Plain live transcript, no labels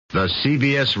The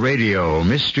CBS Radio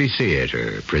Mystery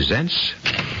Theater presents...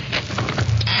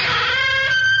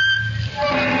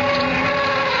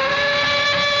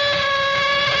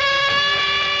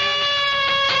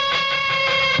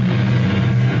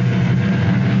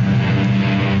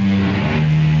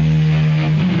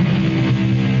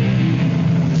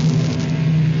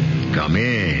 Come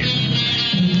in.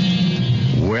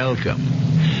 Welcome.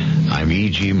 I'm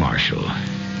E.G. Marshall.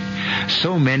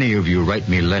 So many of you write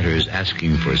me letters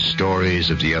asking for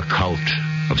stories of the occult,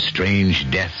 of strange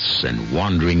deaths and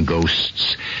wandering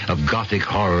ghosts, of gothic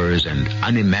horrors and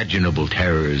unimaginable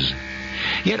terrors.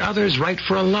 Yet others write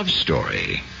for a love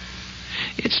story.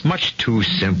 It's much too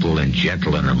simple and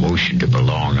gentle an emotion to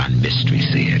belong on Mystery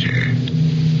Theater.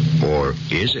 Or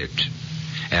is it?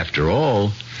 After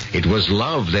all, it was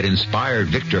love that inspired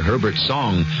Victor Herbert's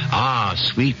song, Ah,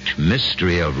 Sweet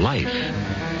Mystery of Life.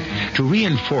 To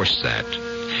reinforce that,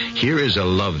 here is a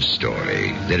love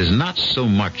story that is not so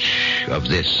much of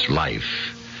this life,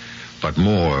 but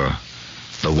more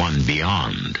the one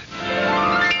beyond.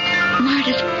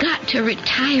 Marta's got to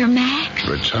retire, Max.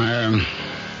 Retire?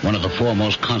 One of the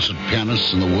foremost concert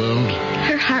pianists in the world?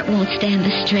 Her heart won't stand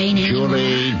the strain anymore.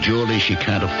 Julie, she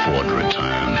can't afford to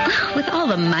retire. With all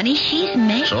the money she's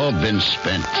made. It's all been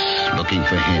spent looking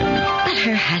for him. But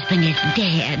her husband is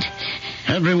dead.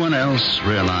 Everyone else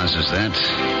realizes that,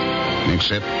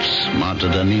 except Marta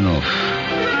Danilov.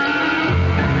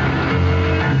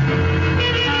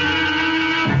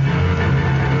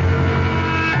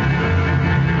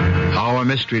 Our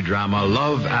mystery drama,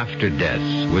 Love After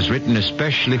Death, was written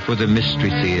especially for the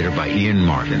Mystery Theater by Ian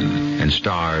Martin and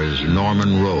stars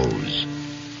Norman Rose.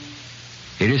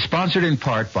 It is sponsored in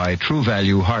part by True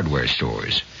Value Hardware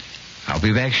Stores. I'll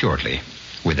be back shortly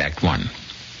with Act One.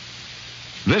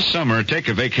 This summer, take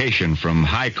a vacation from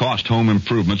high-cost home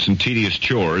improvements and tedious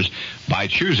chores by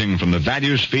choosing from the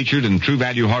values featured in True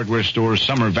Value Hardware Store's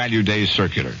Summer Value Days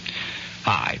circular.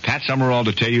 Hi, Pat Summerall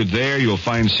to tell you there you'll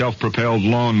find self-propelled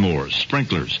lawnmowers,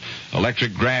 sprinklers,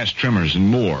 electric grass trimmers, and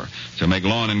more to make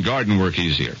lawn and garden work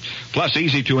easier. Plus,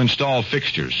 easy-to-install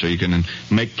fixtures so you can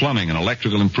make plumbing and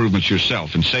electrical improvements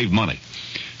yourself and save money.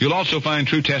 You'll also find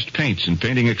True Test paints and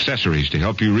painting accessories to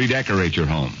help you redecorate your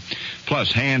home.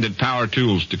 Plus, hand and power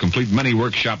tools to complete many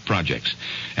workshop projects.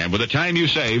 And with the time you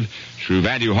save, True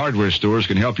Value Hardware Stores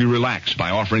can help you relax by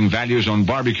offering values on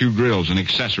barbecue grills and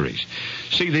accessories.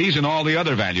 See these and all the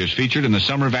other values featured in the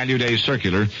Summer Value Days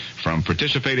circular from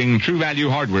participating True Value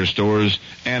Hardware Stores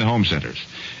and home centers.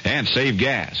 And save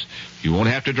gas. You won't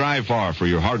have to drive far for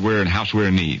your hardware and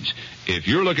houseware needs. If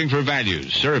you're looking for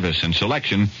values, service, and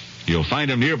selection, you'll find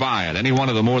them nearby at any one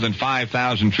of the more than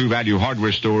 5,000 True Value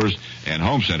Hardware Stores and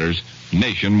home centers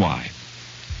nationwide.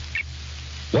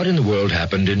 What in the world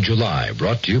happened in July?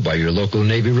 Brought to you by your local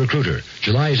Navy recruiter.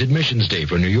 July is admissions day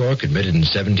for New York, admitted in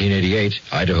 1788.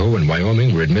 Idaho and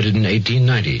Wyoming were admitted in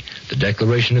 1890. The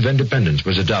Declaration of Independence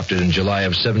was adopted in July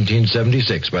of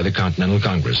 1776 by the Continental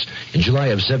Congress. In July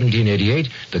of 1788,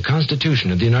 the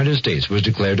Constitution of the United States was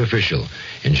declared official.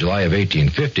 In July of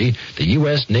 1850, the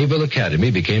U.S. Naval Academy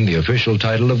became the official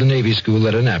title of the Navy School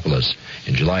at Annapolis.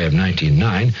 In July of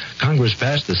 1909, Congress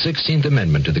passed the 16th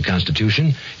Amendment to the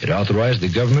Constitution. It authorized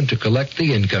the government to collect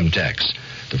the income tax.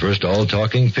 The first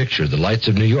all-talking picture, The Lights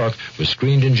of New York, was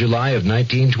screened in July of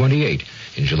 1928.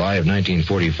 In July of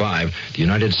 1945, the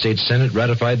United States Senate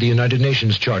ratified the United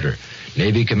Nations Charter.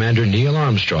 Navy Commander Neil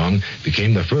Armstrong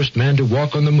became the first man to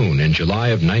walk on the moon in July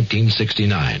of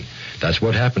 1969. That's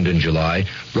what happened in July,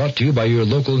 brought to you by your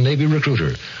local Navy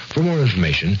recruiter. For more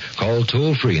information, call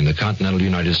toll-free in the continental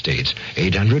United States,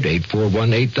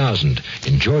 800-841-8000.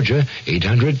 In Georgia,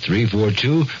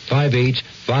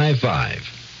 800-342-5855.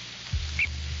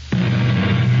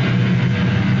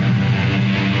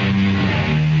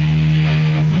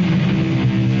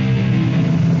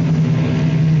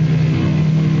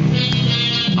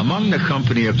 Among the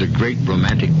company of the great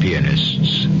romantic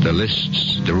pianists, the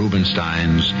Liszts, the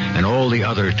Rubinsteins, and all the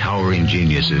other towering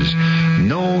geniuses,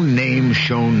 no name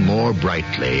shone more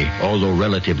brightly, although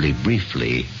relatively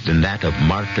briefly, than that of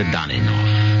Marta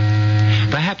Danilov.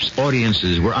 Perhaps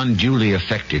audiences were unduly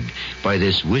affected by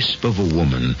this wisp of a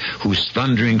woman whose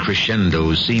thundering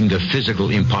crescendos seemed a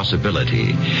physical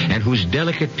impossibility and whose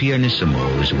delicate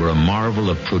pianissimos were a marvel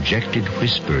of projected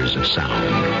whispers of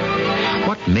sound.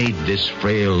 What made this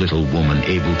frail little woman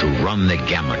able to run the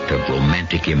gamut of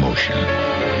romantic emotion?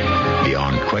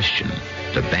 Beyond question,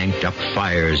 the banked-up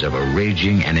fires of a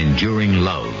raging and enduring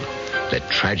love that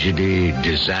tragedy,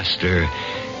 disaster,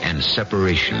 and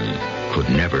separation could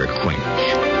never quench.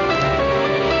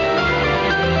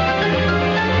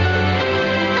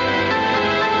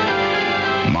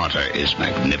 Marta is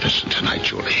magnificent tonight,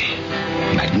 Julie.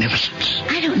 Magnificent.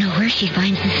 I don't know where she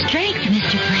finds the strength,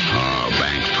 Mr. Brett. Oh,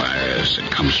 bank fires.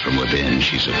 It comes from within.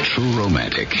 She's a true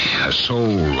romantic. Her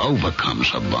soul overcomes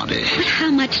her body. But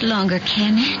how much longer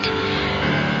can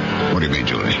it? What do you mean,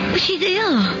 Julie? Well, she's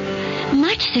ill.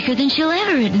 Much sicker than she'll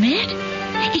ever admit.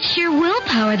 It's sheer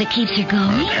willpower that keeps her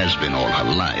going. It has been all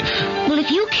her life. Well,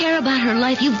 if you care about her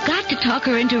life, you've got to talk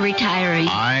her into retiring.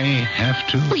 I have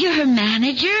to? Well, you're her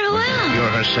manager. Who else? You're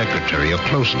her secretary. You're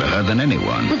closer to her than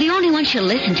anyone. Well, the only one she'll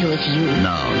listen to is you.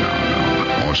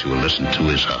 No. All she will listen to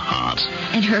is her heart.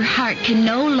 And her heart can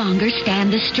no longer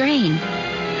stand the strain.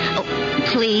 Oh,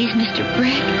 please, Mr.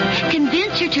 Brett,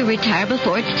 convince her to retire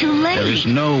before it's too late. There is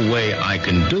no way I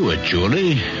can do it,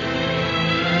 Julie.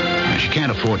 She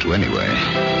can't afford to anyway.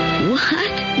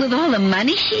 What? With all the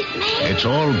money she's made? It's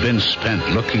all been spent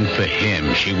looking for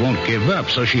him. She won't give up,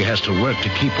 so she has to work to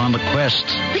keep on the quest.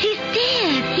 But he's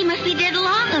dead. He must be dead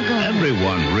long ago.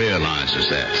 Everyone realizes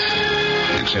that.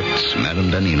 Except Madame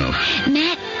Danino.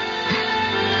 Matt,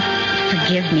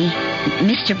 forgive me,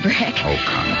 Mr. Brett. Oh,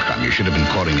 come. You should have been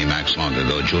calling me Max long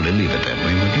ago, Julie. Leave it that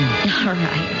way, would you? All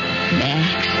right,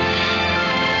 Max.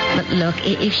 But look,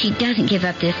 if she doesn't give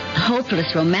up this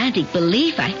hopeless romantic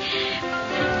belief, I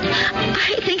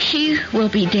think she will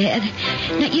be dead.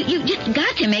 Now, you just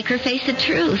got to make her face the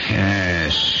truth.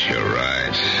 Yes, you're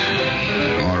right.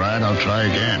 All right, I'll try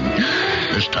again.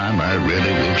 This time I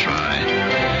really will try.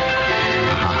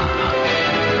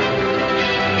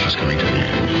 She's coming to me.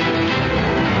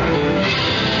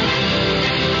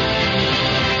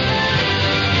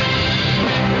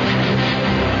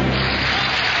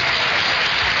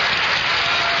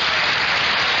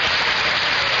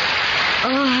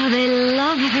 Oh, they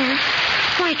love her.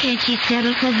 Why can't she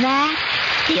settle for that?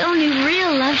 The only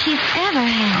real love she's ever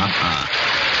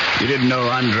had. You didn't know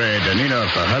Andre Danino,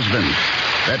 her husband.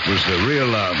 That was the real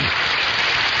love.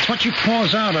 It's what she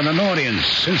pours out on an audience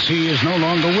since he is no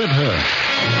longer with her.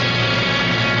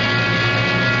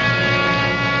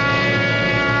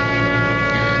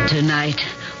 Tonight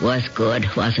was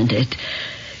good, wasn't it?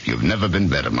 You've never been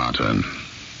better, Marta.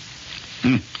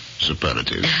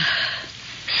 Superlative.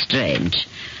 Strange.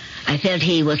 I felt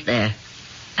he was there.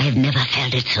 I have never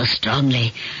felt it so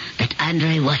strongly that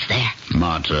Andre was there.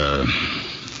 Marta,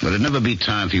 will it never be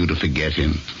time for you to forget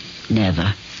him?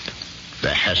 Never.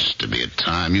 There has to be a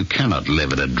time. You cannot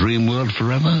live in a dream world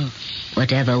forever.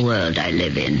 Whatever world I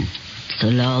live in, so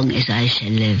long as I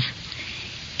shall live,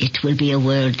 it will be a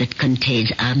world that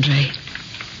contains Andre,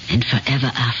 and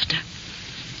forever after.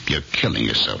 You're killing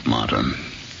yourself, Marta.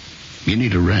 You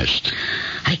need a rest.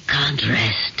 I can't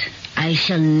rest. I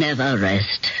shall never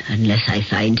rest unless I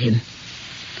find him.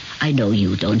 I know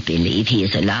you don't believe he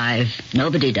is alive.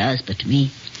 Nobody does but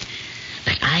me.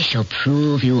 But I shall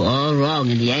prove you all wrong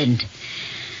in the end.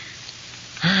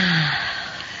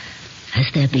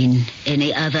 Has there been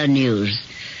any other news?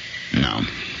 No.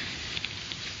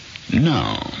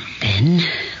 Then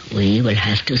we will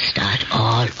have to start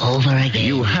all over again.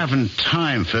 You haven't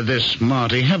time for this,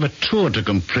 Marty. You have a tour to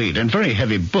complete and very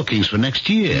heavy bookings for next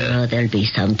year. Oh, there'll be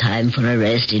some time for a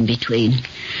rest in between.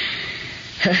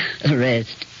 A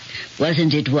rest.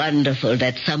 Wasn't it wonderful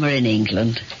that summer in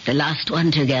England? The last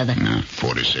one together.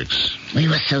 46. We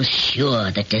were so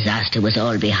sure that disaster was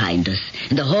all behind us,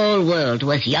 and the whole world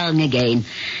was young again.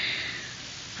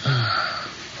 Oh,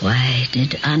 why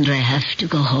did Andre have to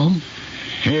go home?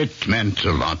 It meant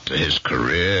a lot to his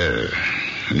career,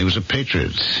 and he was a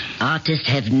patriot. Artists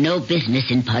have no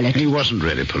business in politics. He wasn't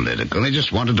really political. He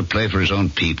just wanted to play for his own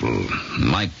people.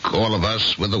 Like all of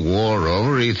us, with the war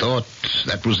over, he thought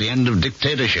that was the end of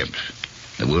dictatorship,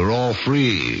 that we were all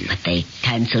free. But they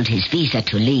cancelled his visa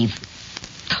to leave.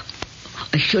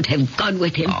 I should have gone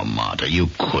with him. Oh, Marta,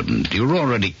 you couldn't. You were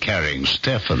already carrying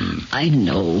Stefan. I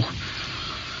know.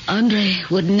 Andre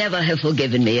would never have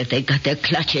forgiven me if they got their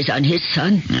clutches on his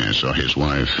son. Yes, or his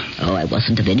wife. Oh, I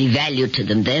wasn't of any value to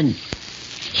them then.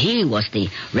 He was the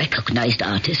recognized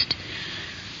artist.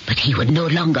 But he would no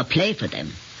longer play for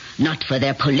them. Not for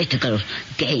their political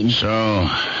gain. So,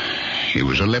 he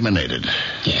was eliminated.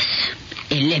 Yes,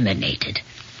 eliminated.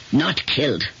 Not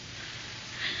killed.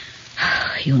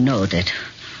 You know that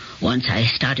once I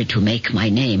started to make my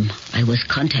name, I was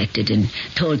contacted and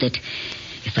told that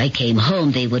if I came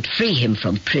home, they would free him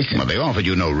from prison. Well, they offered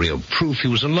you no real proof he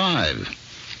was alive.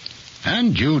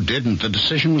 And you didn't. The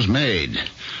decision was made.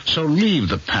 So leave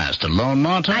the past alone,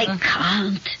 Marta. I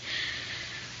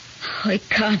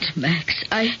can't, Max.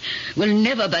 I will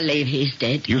never believe he's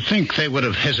dead. You think they would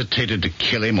have hesitated to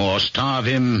kill him or starve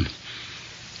him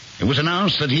It was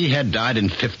announced that he had died in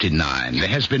 59. There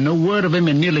has been no word of him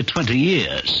in nearly 20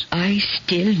 years. I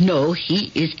still know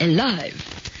he is alive.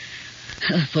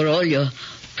 For all your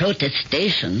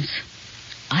protestations,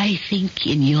 I think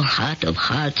in your heart of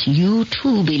hearts you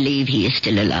too believe he is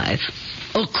still alive.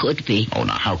 Or could be. Oh,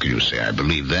 now, how can you say I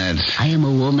believe that? I am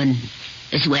a woman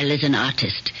as well as an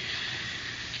artist.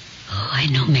 Oh, I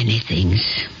know many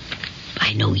things.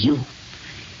 I know you.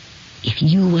 If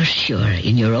you were sure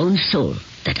in your own soul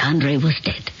that Andre was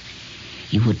dead,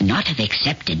 you would not have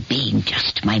accepted being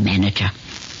just my manager.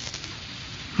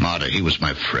 Marta, he was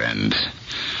my friend.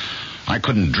 I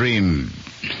couldn't dream...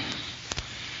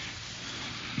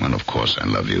 Well, of course I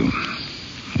love you.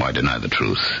 Why deny the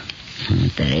truth?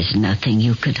 There is nothing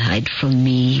you could hide from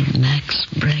me, Max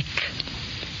Breck.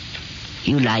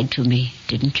 You lied to me,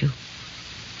 didn't you?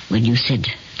 When you said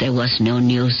there was no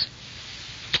news.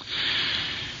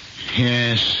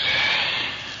 Yes.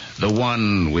 The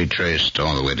one we traced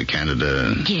all the way to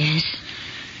Canada. Yes.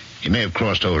 He may have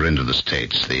crossed over into the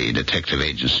States. The detective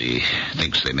agency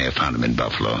thinks they may have found him in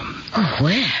Buffalo. Oh,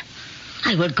 where?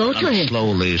 I will go to him.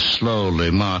 Slowly,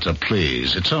 Marta,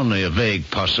 please. It's only a vague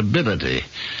possibility.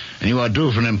 And you are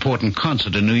due for an important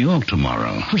concert in New York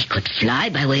tomorrow. We could fly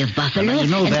by way of Buffalo. You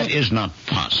know that is not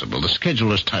possible. The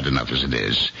schedule is tight enough as it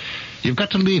is. You've got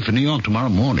to leave for New York tomorrow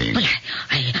morning. But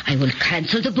I will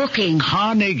cancel the booking.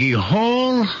 Carnegie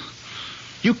Hall?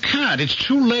 You can't. It's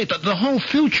too late. The whole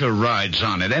future rides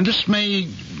on it. And this may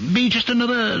be just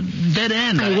another dead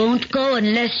end. I won't go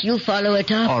unless you follow it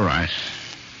up. All right.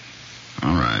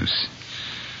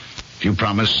 If you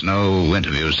promise no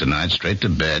interviews tonight, straight to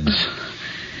bed.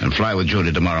 And fly with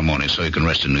Julie tomorrow morning so you can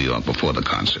rest in New York before the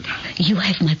concert. You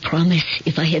have my promise,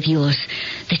 if I have yours,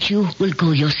 that you will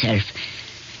go yourself.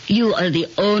 You are the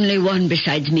only one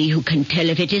besides me who can tell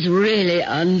if it is really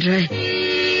Andre.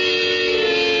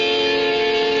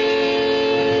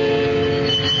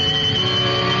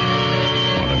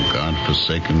 What a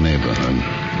godforsaken neighborhood.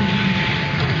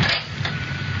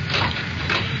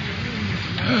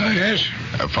 Yes?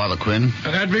 Father Quinn?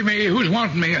 That'd be me. Who's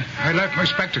wanting me? I left my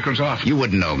spectacles off. You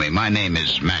wouldn't know me. My name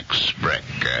is Max Breck.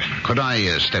 Could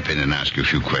I step in and ask you a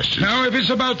few questions? Now, if it's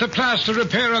about the plaster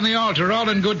repair on the altar, all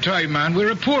in good time, man.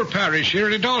 We're a poor parish here,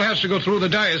 and it all has to go through the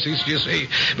diocese, you see.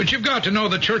 But you've got to know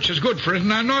the church is good for it,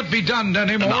 and I'll not be done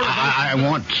anymore. No, I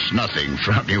want nothing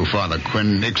from you, Father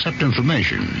Quinn, except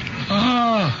information.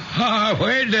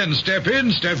 Well then, step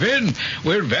in.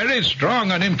 We're very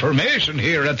strong on information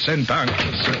here at St.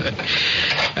 Pancras.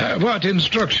 What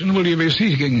instruction will you be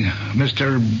seeking,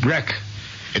 Mr. Breck?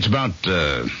 It's about,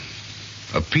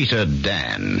 Peter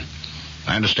Dan.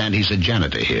 I understand he's a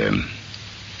janitor here.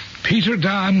 Peter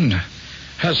Dan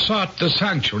has sought the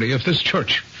sanctuary of this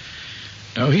church.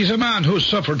 Now, he's a man who's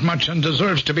suffered much and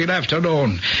deserves to be left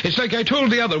alone. It's like I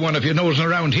told the other one of you nosing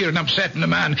around here and upsetting a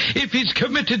man. If he's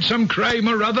committed some crime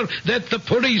or other, let the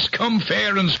police come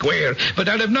fair and square. But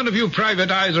I'll have none of you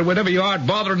private eyes or whatever you are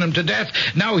bothering him to death.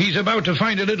 Now he's about to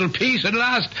find a little peace at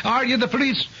last. Are you the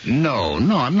police? No,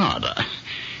 I'm not.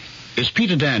 Is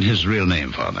Peter Dan his real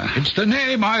name, Father? It's the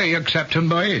name I accept him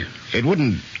by. It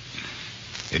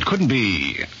couldn't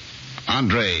be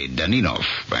Andre Daninov,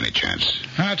 by any chance.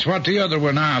 That's what the other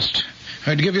one asked.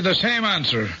 I'd give you the same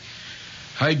answer.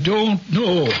 I don't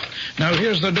know. Now,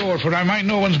 here's the door, for I mind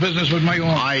no one's business with my own.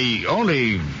 I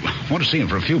only want to see him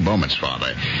for a few moments,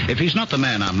 Father. If he's not the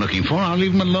man I'm looking for, I'll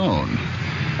leave him alone.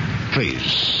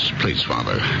 Please,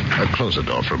 Father, close the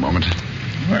door for a moment.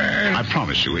 Well, I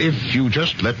promise you, if you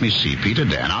just let me see Peter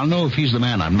Dan, I'll know if he's the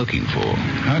man I'm looking for.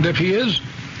 And if he is?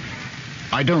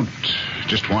 I don't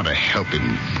just want to help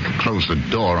him close the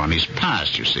door on his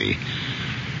past, you see.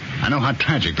 I know how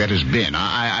tragic that has been.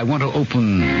 I want to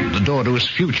open the door to his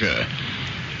future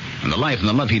and the life and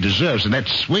the love he deserves, and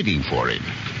that's waiting for him.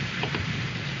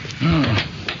 Oh.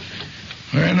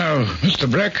 Well, now, Mr.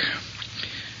 Breck,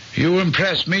 you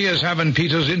impress me as having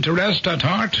Peter's interest at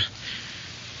heart,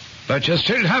 but you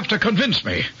still have to convince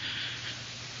me.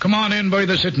 Come on in by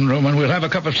the sitting room and we'll have a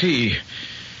cup of tea.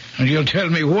 And you'll tell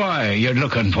me why you're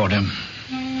looking for them.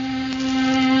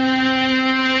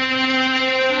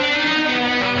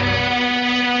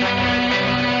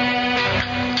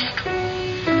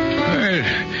 Well,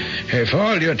 if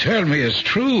all you tell me is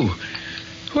true,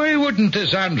 why wouldn't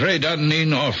this Andre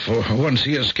Daninov, once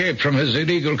he escaped from his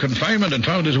illegal confinement and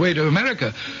found his way to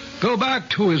America, go back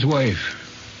to his wife?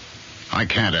 I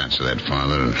can't answer that,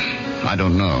 Father. I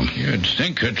don't know. You'd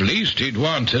think at least he'd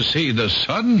want to see the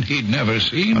son he'd never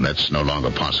seen. Well, that's no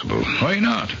longer possible. Why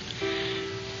not?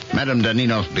 Madame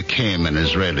Daninov became an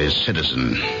Israeli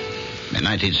citizen in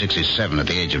 1967 at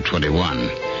the age of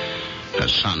 21. Her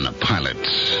son, a pilot,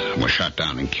 was shot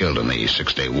down and killed in the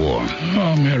Six-Day War.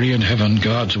 Oh, Mary in heaven,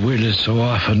 God's will is so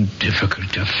often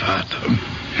difficult to fathom.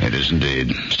 It is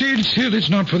indeed. Still, it's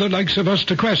not for the likes of us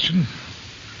to question.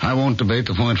 I won't debate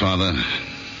the point, Father.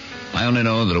 I only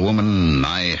know that a woman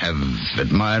I have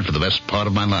admired for the best part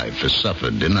of my life has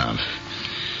suffered enough.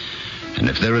 And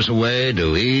if there is a way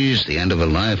to ease the end of her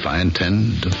life, I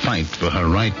intend to fight for her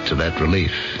right to that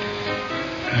relief.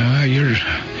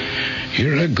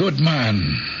 You're a good man,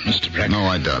 Mr. Breck. No,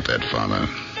 I doubt that, Father.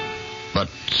 But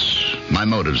my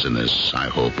motives in this, I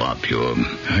hope, are pure.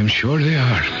 I'm sure they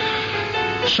are.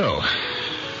 So,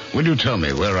 will you tell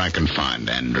me where I can find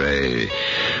Andre?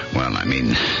 Well, I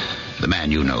mean, the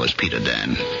man you know as Peter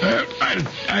Dan.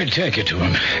 I'll take you to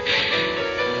him.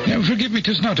 Now, forgive me,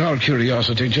 'tis not all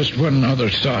curiosity, just one other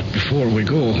thought before we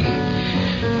go.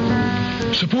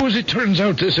 Suppose it turns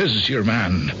out this is your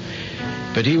man,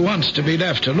 but he wants to be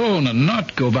left alone and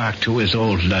not go back to his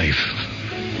old life.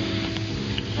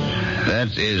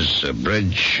 That is a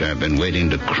bridge I've been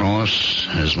waiting to cross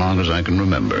as long as I can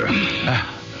remember.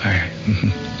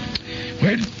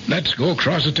 Well, let's go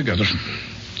across it together.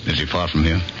 Is he far from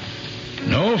here?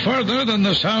 No further than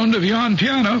the sound of yon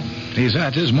piano. He's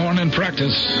at his morning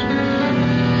practice.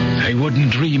 I wouldn't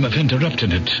dream of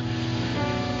interrupting it,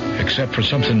 except for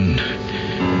something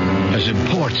as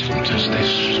important as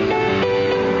this.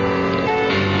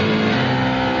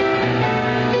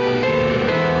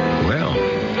 Well,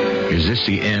 is this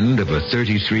the end of a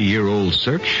 33-year-old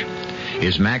search?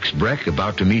 Is Max Breck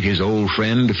about to meet his old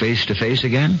friend face to face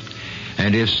again?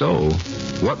 And if so,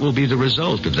 what will be the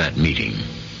result of that meeting?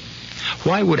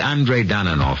 Why would Andrei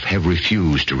Danilov have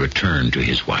refused to return to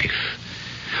his wife?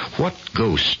 What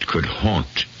ghost could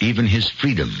haunt even his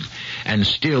freedom and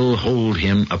still hold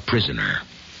him a prisoner?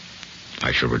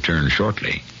 I shall return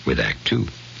shortly with Act 2.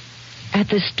 At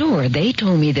the store, they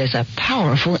told me there's a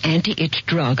powerful anti-itch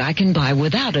drug I can buy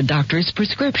without a doctor's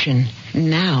prescription.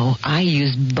 Now I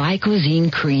use Bicozine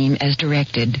cream as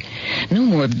directed. No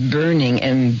more burning,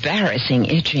 embarrassing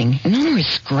itching. No more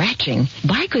scratching.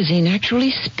 Bicozine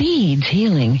actually speeds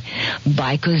healing.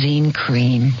 Bicozine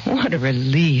cream. What a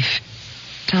relief.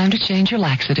 Time to change your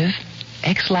laxative.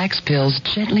 X-Lax pills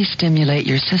gently stimulate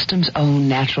your system's own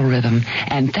natural rhythm,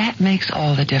 and that makes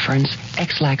all the difference.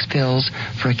 X-Lax pills,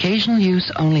 for occasional use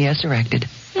only as directed.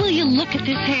 Will you look at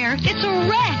this hair? It's a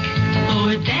wreck.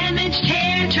 For damaged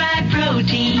hair, try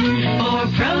protein. For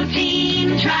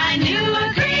protein, try New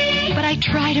Agree. But I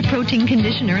tried a protein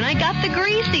conditioner and I got the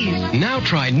greasies. Now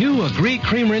try New Agree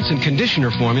Cream Rinse and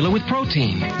Conditioner formula with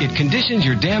protein. It conditions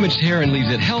your damaged hair and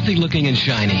leaves it healthy looking and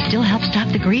shiny. Still helps stop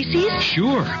the greasies?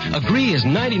 Sure. Agree is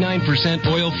 99%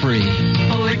 oil-free.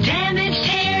 For damaged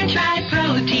hair, try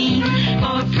protein.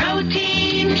 For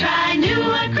protein, try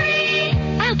New Agree.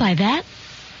 I'll buy that.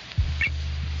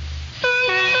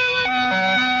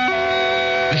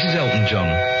 This is Elton John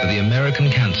for the American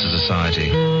Cancer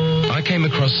Society. I came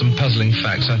across some puzzling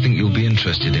facts I think you'll be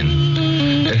interested in.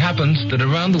 It happens that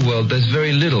around the world there's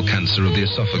very little cancer of the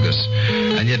esophagus,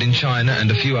 and yet in China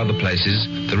and a few other places,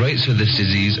 the rates of this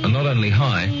disease are not only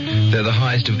high, they're the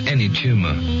highest of any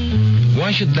tumor.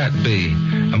 Why should that be?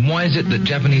 And why is it that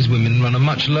Japanese women run a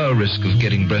much lower risk of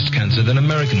getting breast cancer than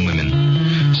American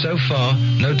women? So far,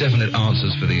 no definite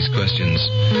answers for these questions.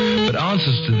 But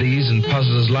answers to these and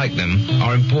puzzles like them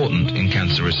are important in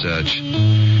cancer research.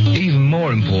 Even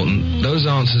more important, those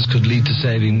answers could lead to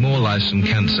saving more lives from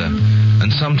cancer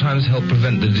and sometimes help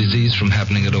prevent the disease from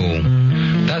happening at all.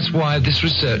 That's why this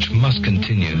research must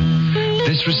continue.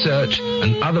 This research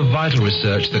and other vital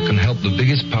research that can help the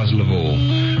biggest puzzle of all,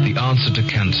 the answer to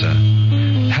cancer.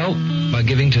 Help by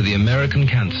giving to the American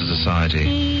Cancer Society.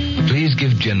 Please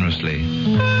give generously.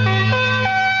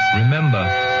 Remember,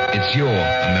 it's your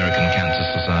American Cancer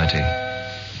Society.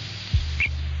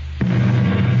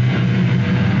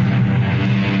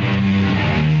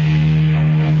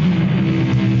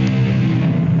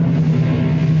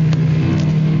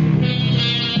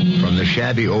 From the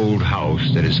shabby old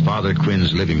house that is Father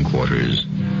Quinn's living quarters,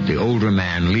 the older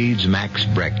man leads Max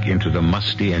Breck into the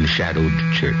musty and shadowed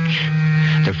church.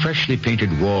 The freshly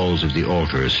painted walls of the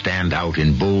altar stand out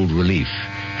in bold relief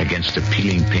against the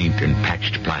peeling paint and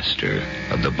patched plaster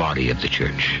of the body of the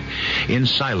church. In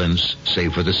silence,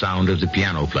 save for the sound of the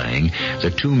piano playing,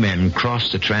 the two men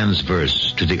cross the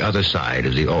transverse to the other side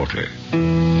of the altar.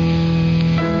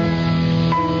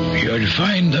 You'll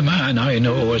find the man I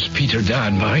know as Peter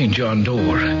Dan behind yon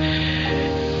door.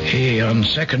 Hey, on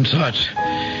second thought,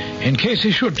 in case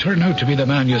he should turn out to be the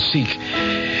man you seek,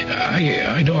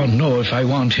 I don't know if I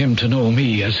want him to know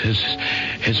me as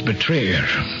his betrayer.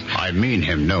 I mean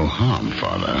him no harm,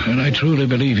 Father. And I truly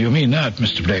believe you mean that,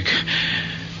 Mr. Blake.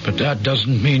 But that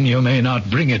doesn't mean you may not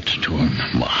bring it to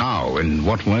him. Well, how? In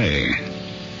what way?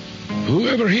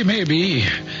 Whoever he may be,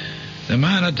 the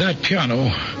man at that piano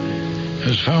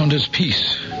has found his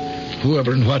peace.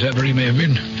 Whoever and whatever he may have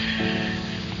been.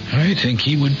 I think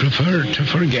he would prefer to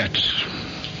forget.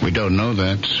 We don't know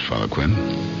that, Father Quinn.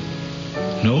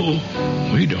 No,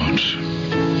 we don't.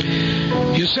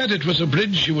 You said it was a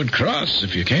bridge you would cross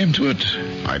if you came to it.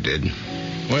 I did.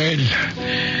 Well,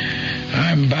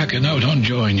 I'm backing out on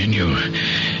joining you.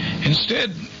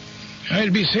 Instead, I'll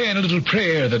be saying a little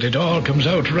prayer that it all comes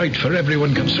out right for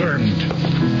everyone concerned.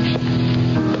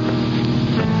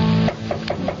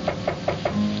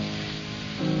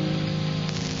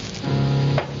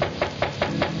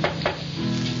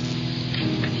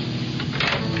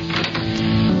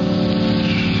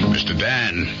 Mr.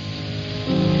 Dan.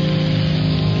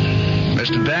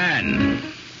 Mr. Dan.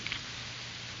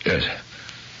 Yes.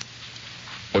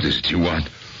 What is it you want?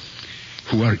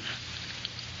 Who are you?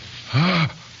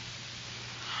 Ah.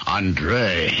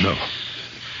 Andre.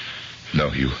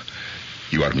 No,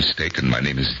 you are mistaken. My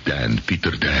name is Dan,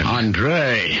 Peter Dan.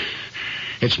 Andre.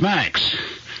 It's Max.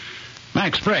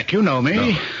 Max Breck, you know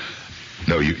me.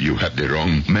 No, you have the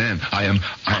wrong man.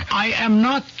 I am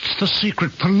not the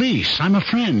secret police. I'm a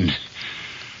friend.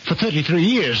 For 33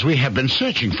 years, we have been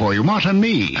searching for you, Mott and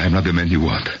me. I am not the man you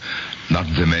want. Not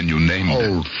the man you named.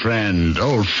 Old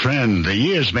friend. The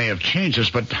years may have changed us,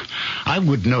 but I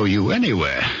would know you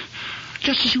anywhere.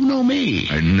 Just as you know me.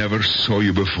 I never saw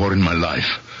you before in my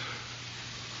life.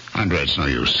 Andre, it's no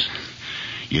use.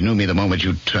 You knew me the moment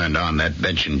you turned on that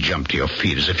bench and jumped to your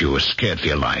feet as if you were scared for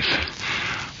your life.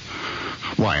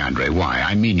 Why, Andre, why?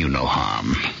 I mean you no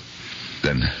harm.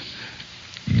 Then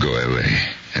go away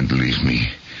and leave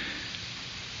me.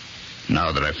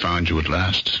 Now that I've found you at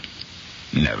last,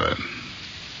 never.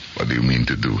 What do you mean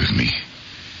to do with me?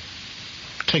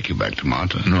 Take you back to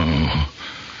Martha. No.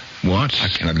 What? I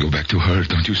cannot go back to her.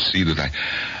 Don't you see that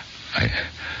I...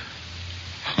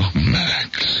 Oh,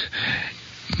 Max.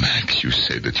 Max, you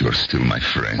say that you are still my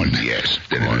friend. Well, yes, of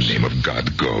Then course. in the name of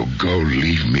God, go. Go,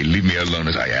 leave me. Leave me alone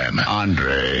as I am.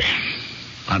 Andre,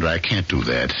 I can't do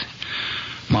that.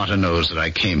 Martha knows that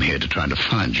I came here to try to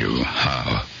find you.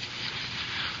 How?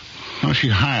 Well, she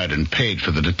hired and paid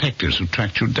for the detectives who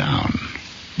tracked you down.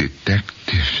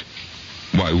 Detectives?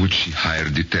 Why would she hire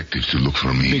detectives to look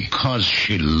for me? Because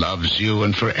she loves you,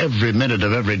 and for every minute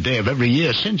of every day of every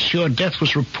year since your death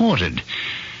was reported,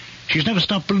 she's never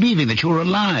stopped believing that you were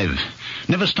alive,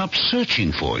 never stopped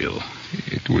searching for you.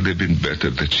 It would have been better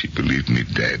that she believed me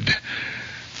dead.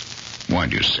 Why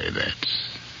do you say that?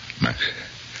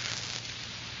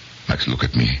 Max, look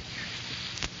at me.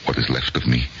 What is left of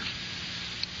me.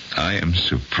 I am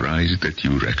surprised that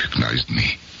you recognized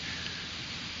me.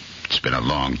 It's been a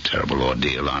long, terrible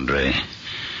ordeal, Andre.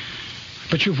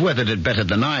 But you've weathered it better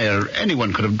than I or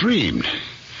anyone could have dreamed.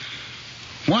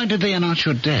 Why did they announce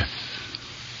your death?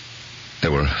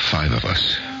 There were 5 of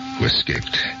us who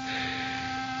escaped.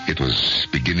 It was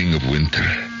beginning of winter.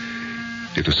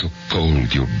 It was so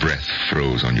cold your breath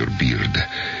froze on your beard.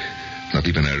 Not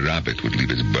even a rabbit would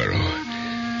leave its burrow.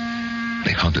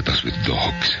 They hunted us with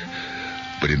dogs.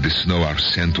 But in the snow our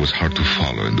scent was hard to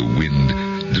follow, and the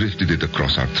wind drifted it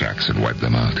across our tracks and wiped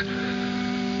them out.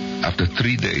 After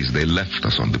 3 days, they left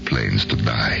us on the plains to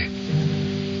die.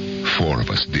 4 of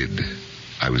us did.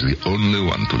 I was the only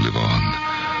one to live on.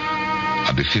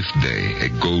 On the 5th day, a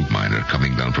gold miner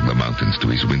coming down from the mountains to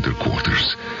his winter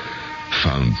quarters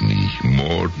found me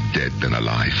more dead than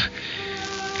alive.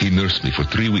 He nursed me for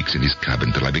 3 weeks in his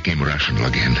cabin till I became rational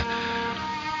again.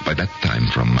 By that time,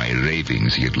 from my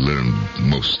ravings, he had learned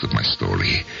most of my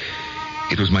story.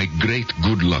 It was my great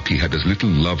good luck he had as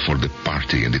little love for the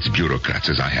party and its bureaucrats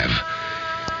as I have.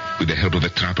 With the help of a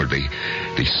trapper, they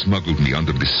smuggled me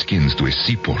under the skins to a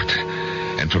seaport.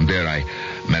 And from there, I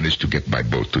managed to get by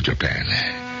boat to Japan.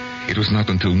 It was not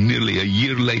until nearly a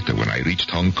year later when I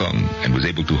reached Hong Kong and was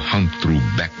able to hunt through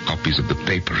back copies of the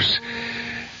papers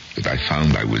that I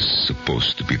found I was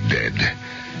supposed to be dead.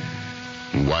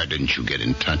 Why didn't you get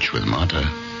in touch with Martha?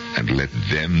 And let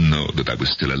them know that I was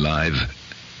still alive?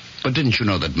 But didn't you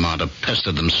know that Martha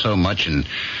pestered them so much and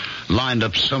lined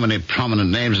up so many prominent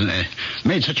names and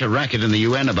made such a racket in the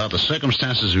UN about the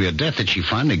circumstances of your death that she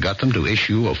finally got them to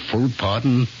issue a full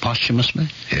pardon posthumously?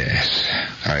 Yes,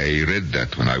 I read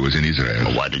that when I was in Israel.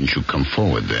 Well, why didn't you come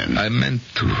forward then? I meant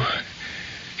to.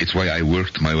 It's why I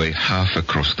worked my way half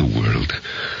across the world.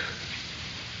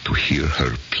 To hear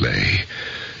her play.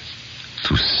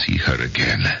 To see her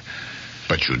again.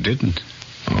 But you didn't.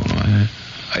 Oh,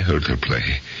 I heard her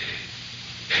play.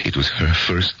 It was her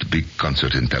first big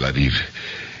concert in Tel Aviv.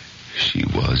 She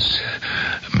was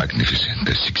magnificent,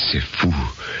 a succès fou.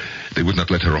 They would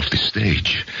not let her off the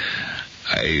stage.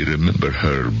 I remember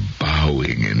her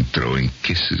bowing and throwing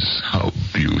kisses. How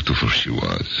beautiful she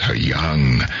was. Her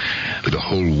young, with the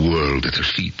whole world at her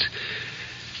feet.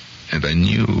 And I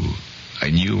knew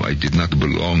I did not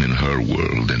belong in her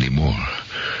world anymore.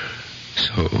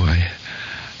 So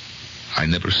I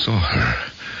never saw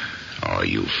her. Oh,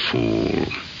 you fool.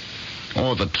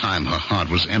 All the time her heart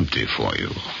was empty for you.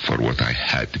 For what I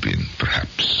had been,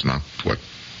 perhaps, not what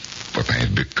I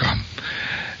have become.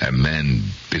 A man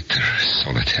bitter,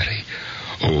 solitary,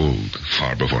 old,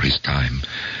 far before his time.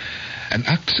 An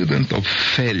accident of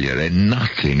failure, a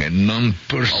nothing, a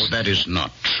non-person. Oh, that is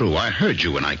not true. I heard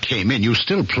you when I came in. You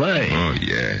still play. Oh,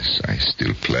 yes, I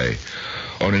still play.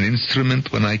 On an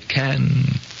instrument when I can,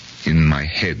 in my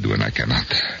head when I cannot.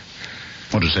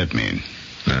 What does that mean?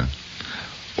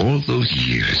 All those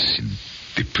years in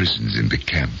the prisons, in the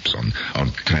camps, on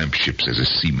tramp ships as a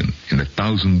seaman, in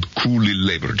 1,000 coolie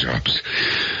labor jobs.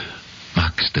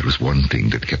 Max, there was one thing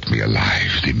that kept me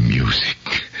alive, the music.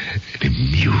 The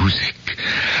music.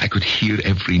 I could hear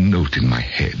every note in my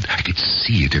head. I could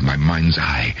see it in my mind's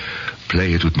eye.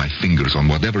 Play it with my fingers on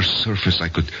whatever surface I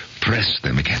could press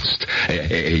them against.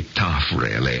 A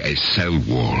taffrail, a cell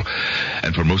wall.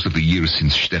 And for most of the years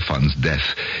since Stefan's death,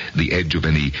 the edge of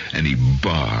any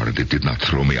bar that did not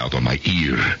throw me out on my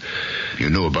ear. You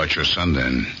knew about your son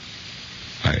then?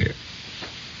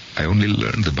 I only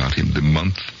learned about him the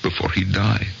month before he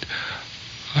died.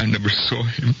 I never saw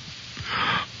him.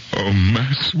 Oh,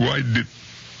 Max, why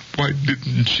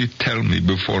didn't she tell me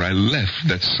before I left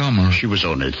that summer? She was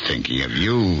only thinking of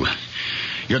you.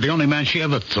 You're the only man she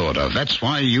ever thought of. That's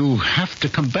why you have to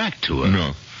come back to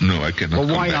her. No, I cannot.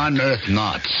 Well, why on earth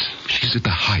not? She's at the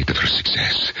height of her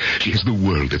success. She has the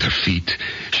world at her feet.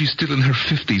 She's still in her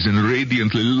 50s and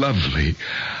radiantly lovely.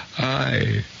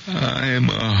 I am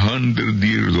 100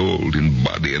 years old in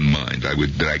body and mind. I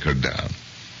would drag her down.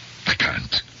 I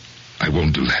can't. I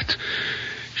won't do that.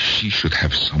 She should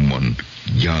have someone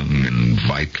young and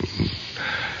vital.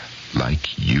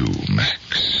 Like you,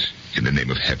 Max. In the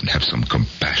name of heaven, have some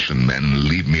compassion, man.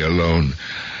 Leave me alone.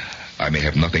 I may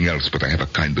have nothing else, but I have a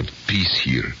kind of peace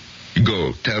here.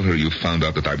 Go, tell her you found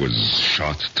out that I was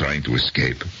shot trying to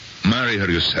escape. Marry her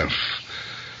yourself.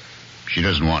 She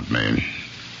doesn't want me.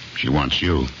 She wants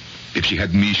you. If she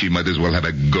had me, she might as well have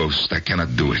a ghost. I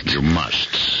cannot do it. You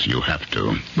must. You have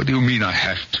to. What do you mean I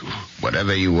have to?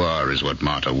 Whatever you are is what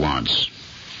Marta wants.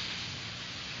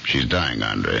 She's dying,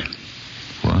 Andre.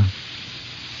 What?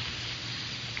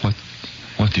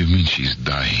 What do you mean she's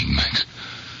dying, Max?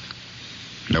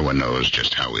 No one knows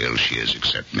just how ill she is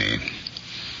except me.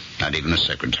 Not even the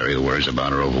secretary who worries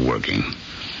about her overworking.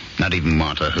 Not even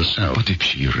Marta herself. But if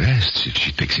she rests, if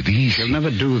she takes it easy... She'll never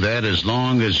do that as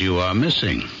long as you are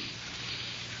missing.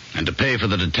 And to pay for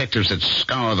the detectives that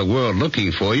scour the world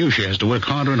looking for you, she has to work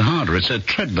harder and harder. It's a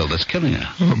treadmill that's killing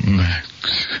her. Oh,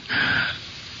 Max.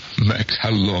 Max,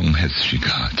 how long has she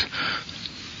got?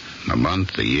 A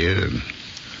month, a year.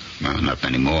 Well, not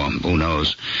many more. Who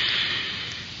knows?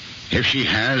 If she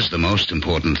has the most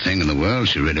important thing in the world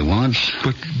she really wants.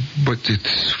 But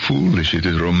it's foolish. It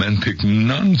is romantic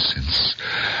nonsense.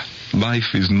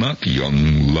 Life is not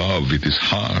young love. It is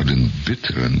hard and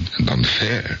bitter and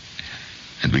unfair.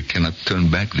 And we cannot turn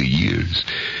back the years.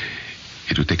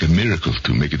 It would take a miracle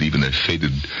to make it even a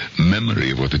faded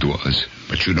memory of what it was.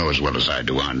 But you know as well as I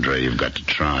do, Andre, you've got to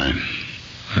try.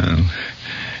 Well,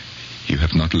 you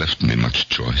have not left me much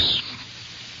choice.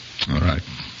 All right.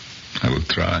 I will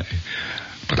try.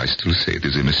 But I still say it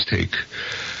is a mistake.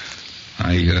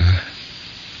 I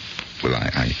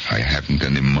haven't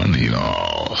any money.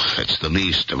 Oh, that's the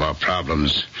least of our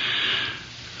problems.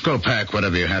 Go pack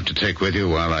whatever you have to take with you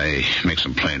while I make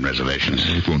some plane reservations.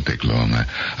 It won't take long.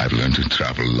 I've learned to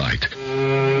travel light.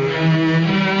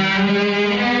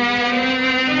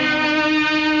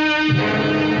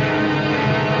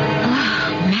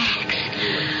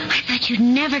 You'd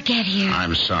never get here.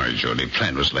 I'm sorry, Julie.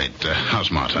 Plane was late.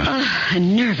 How's Marta? Oh, a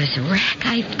nervous wreck.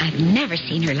 I've never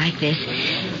seen her like this.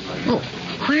 Oh,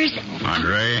 where's...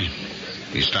 Andre,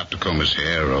 he stopped to comb his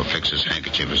hair or fix his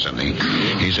handkerchief or something.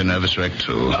 He's a nervous wreck,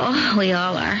 too. Oh, we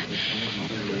all are.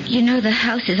 You know, the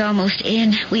house is almost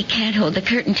in. We can't hold the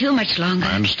curtain too much longer.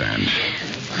 I understand.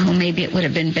 Oh, maybe it would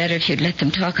have been better if you'd let them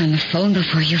talk on the phone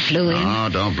before you flew in. Oh,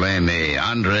 don't blame me.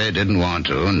 Andre didn't want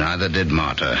to. Neither did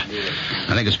Marta.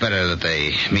 I think it's better that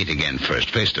they meet again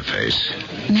first, face to face.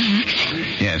 Max?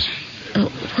 Yes?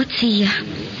 What's he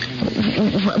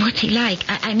like?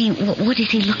 I mean, what does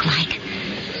he look like?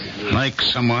 Like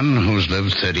someone who's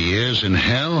lived 30 years in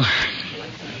hell,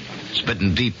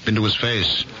 spitting deep into his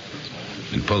face,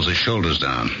 and pulls his shoulders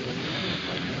down.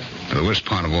 The worst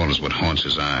part of all is what haunts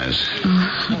his eyes. Oh,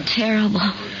 how terrible.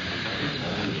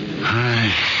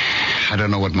 I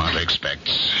don't know what Martha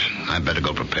expects. I'd better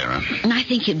go prepare her. I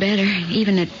think you'd better.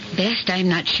 Even at best, I'm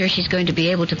not sure she's going to be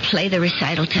able to play the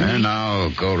recital tonight. Now,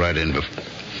 go right in before...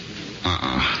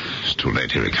 It's too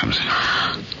late. Here he comes.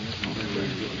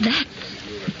 That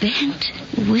bent,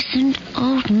 wizened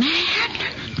old man?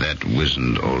 That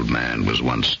wizened old man was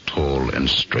once tall and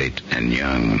straight and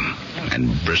young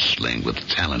and bristling with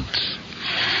talent.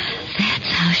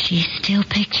 That's how she still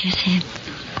pictures him.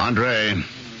 Andre,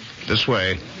 this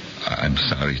way. I'm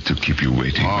sorry to keep you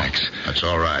waiting, Max. That's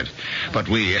all right. But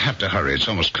we have to hurry. It's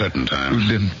almost curtain time.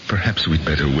 Then perhaps we'd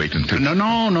better wait until... No.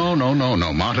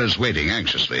 Martha's waiting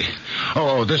anxiously.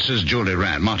 Oh, this is Julie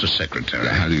Rand, Martha's secretary.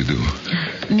 How do you do?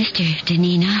 Mr.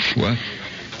 Deninoff. What?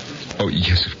 Oh,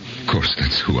 yes, of course.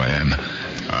 That's who I am.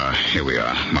 Here we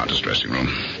are, Martha's dressing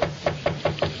room.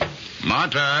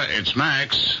 Martha, it's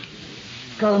Max.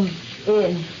 Come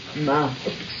in, Max.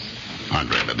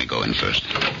 Andre, let me go in first.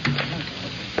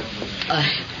 I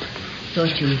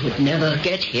thought you would never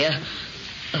get here.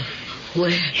 Where?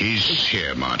 He's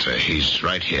here, Martha. He's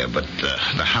right here, but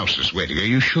the house is waiting. Are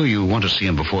you sure you want to see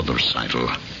him before the recital?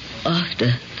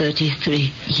 After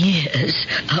 33 years,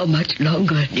 how much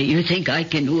longer do you think I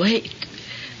can wait?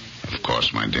 Of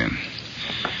course, my dear.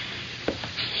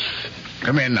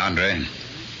 Come in, Andre.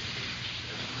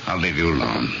 I'll leave you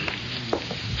alone.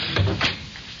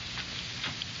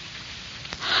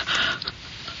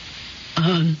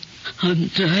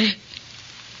 Andre?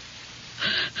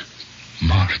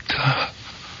 Martha.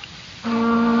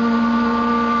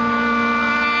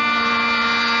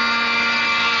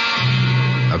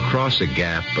 Across a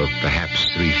gap of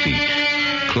perhaps 3 feet,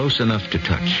 close enough to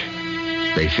touch,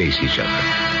 they face each other.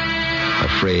 A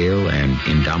frail and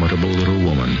indomitable little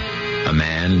woman, a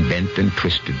man bent and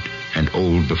twisted and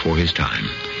old before his time.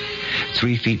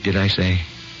 3 feet, did I say?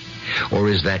 Or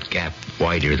is that gap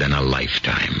wider than a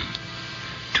lifetime?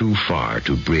 Too far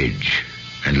to bridge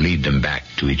and lead them back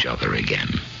to each other again.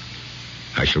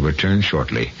 I shall return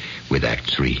shortly with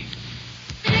Act 3.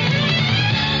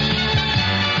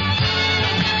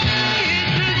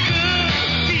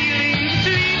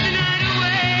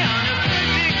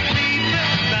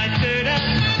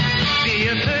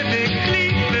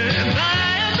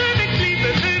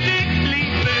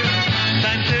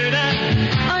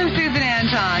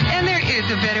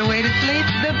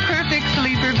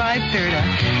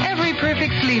 Every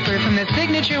perfect sleeper, from the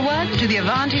Signature One to the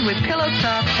Avanti with Pillow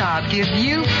Soft Top, gives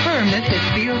you firmness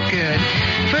that feels good.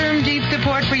 Firm, deep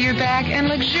support for your back and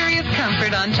luxurious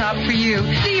comfort on top for you.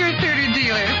 See your Serta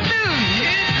dealer soon.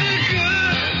 It's a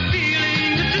good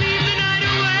feeling to sleep the night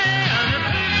away on a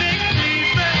perfect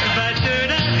sleeper by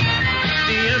Serta.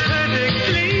 Be a perfect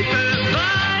sleeper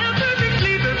by a perfect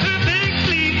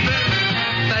sleeper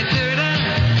by Serta.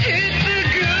 It's a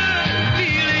good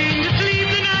feeling to sleep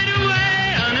the night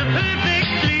away on a perfect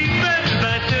sleeper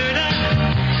by Serta.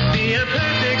 Be a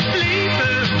perfect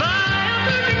sleeper by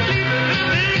a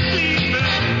perfect sleeper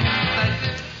by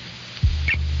Serta.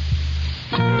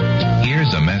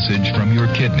 Here's a message from your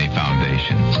Kidney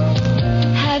Foundation.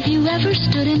 Have you ever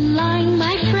stood in line,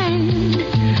 my friend?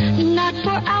 Not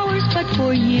for hours, but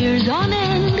for years on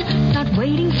end. Not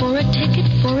waiting for a ticket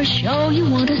for a show you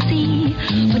want to see,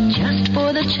 but just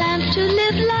for the chance to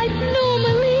live life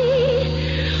normally.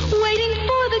 Waiting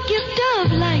for the gift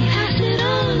of life. Pass it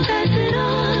on, pass it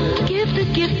on. Give the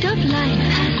gift of life.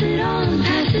 Pass it on,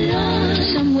 pass it on.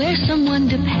 Somewhere someone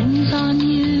depends on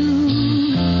you.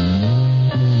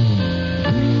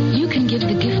 You can give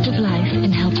the gift of life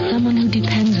and help someone who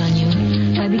depends on you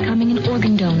by becoming an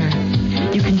organ donor.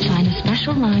 You can sign a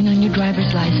special line on your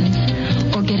driver's license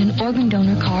or get an organ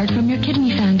donor card from your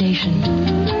Kidney Foundation.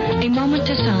 A moment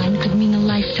to sign could mean a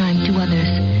lifetime to others.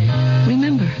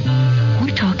 Remember,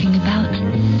 we're talking about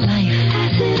life.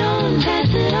 Pass it on, pass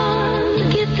it on.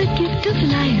 Give the gift of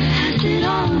life. Pass it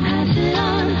on, pass it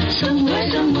on.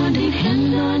 Somewhere someone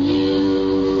depends on you.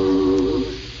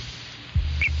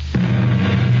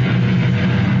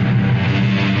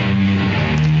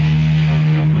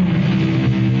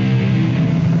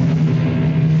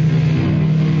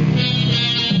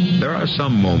 There are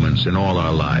some moments in all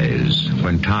our lives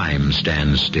when time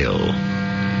stands still.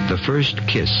 The first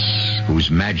kiss whose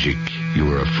magic you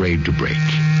were afraid to break.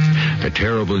 The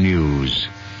terrible news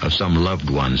of some loved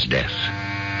one's death.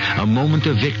 a moment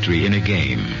of victory in a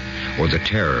game, or the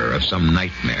terror of some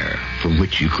nightmare from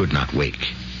which you could not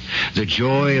wake. The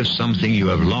joy of something you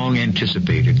have long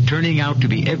anticipated turning out to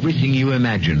be everything you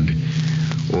imagined,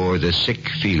 or the sick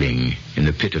feeling in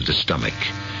the pit of the stomach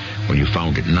when you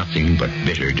found it nothing but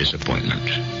bitter disappointment.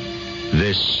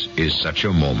 This is such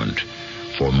a moment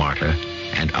for Marta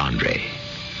and Andre.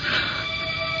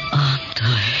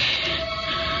 Andre.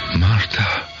 Marta.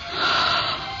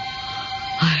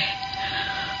 I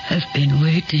have been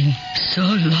waiting so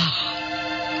long.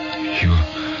 You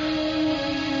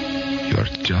are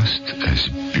just as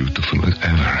beautiful as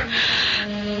ever.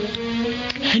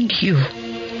 And you,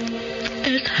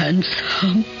 as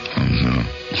handsome. Oh, no.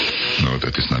 No,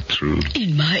 that is not true.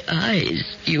 In my eyes,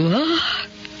 you are.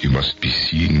 You must be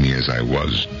seeing me as I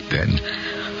was then.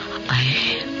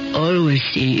 I always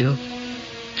see you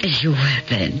as you were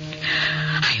then.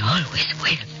 I always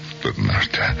will. But,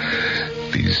 Marta,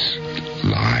 these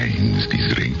lines,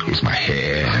 these wrinkles, my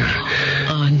hair.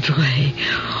 Oh, Andre,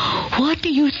 what do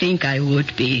you think I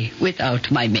would be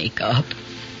without my makeup?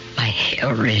 My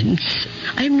hair rinse.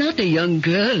 I'm not a young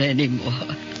girl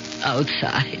anymore.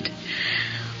 Outside.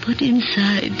 But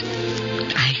inside,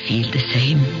 I feel the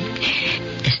same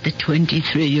as the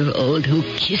 23-year-old who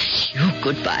kissed you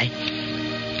goodbye.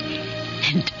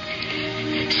 And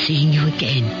seeing you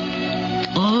again,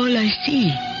 all I see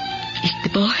is the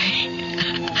boy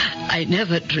I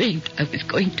never dreamed I was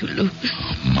going to lose.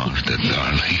 Oh, Marta,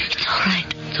 darling. It's all right.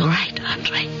 It's all right,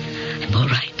 Andre. I'm all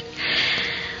right.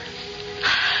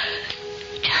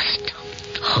 Just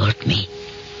hold me.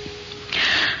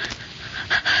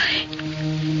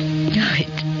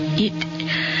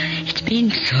 It's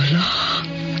been so long.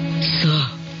 So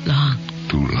long.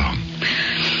 Too long.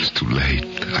 It's too late.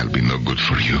 I'll be no good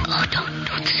for you. Oh,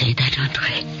 don't say that,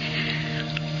 Andre.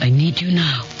 I need you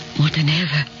now, more than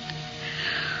ever.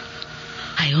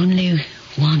 I only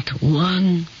want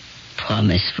one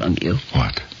promise from you.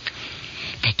 What?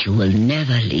 That you will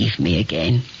never leave me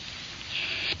again.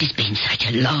 It has been such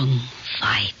a long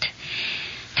fight.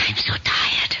 I'm so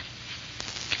tired.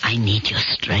 I need your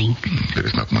strength. There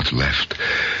is not much left.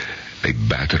 They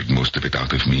battered most of it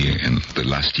out of me, and the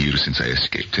last year since I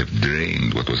escaped have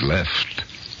drained what was left.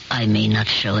 I may not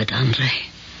show it, Andre,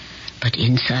 but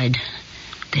inside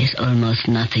there's almost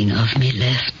nothing of me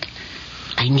left.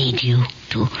 I need you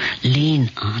to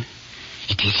lean on.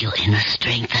 It is your inner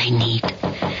strength I need.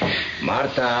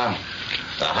 Marta,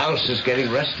 the house is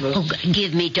getting restless. Oh,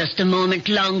 give me just a moment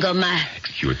longer,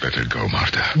 Max. You had better go,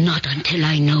 Marta. Not until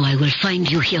I know I will find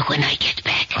you here when I get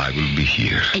back. I will be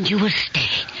here. And you will stay.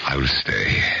 I will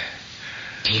stay.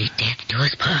 Till death do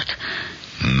us part.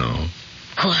 No.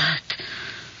 What?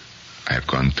 I have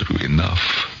gone through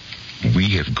enough.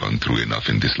 We have gone through enough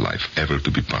in this life ever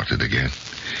to be parted again.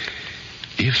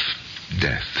 If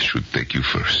death should take you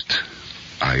first,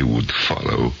 I would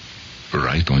follow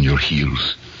right on your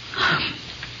heels.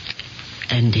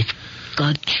 And if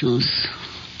God choose,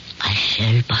 I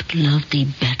shall but love thee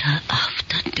better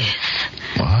after death.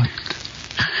 What?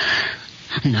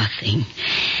 Nothing.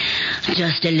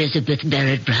 Just Elizabeth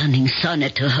Barrett Browning's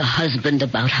sonnet to her husband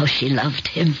about how she loved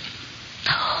him.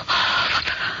 Oh,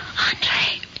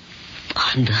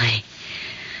 Andre,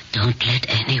 don't let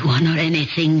anyone or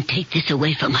anything take this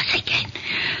away from us again.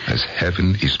 As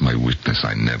heaven is my witness,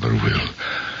 I never will.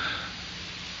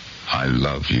 I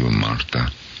love you, Marta.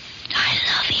 I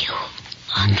love you,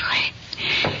 Andre.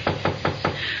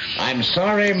 I'm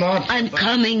sorry, Marta. I'm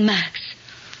coming, Max.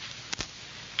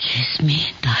 Kiss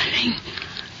me, darling.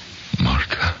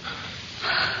 Marta.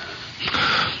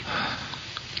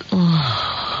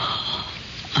 Oh,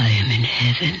 I am in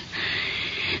heaven.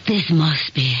 This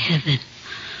must be heaven.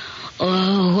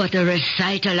 Oh, what a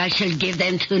recital I shall give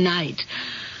them tonight.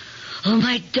 Oh,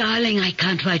 my darling, I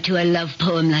can't write you a love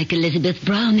poem like Elizabeth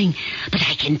Browning, but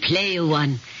I can play you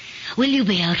one. Will you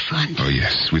be out front? Oh,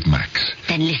 yes, with Max.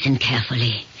 Then listen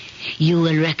carefully. You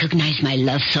will recognize my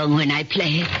love song when I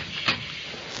play it.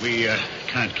 We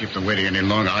can't keep them waiting any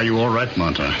longer. Are you all right,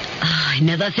 Marta? Oh, I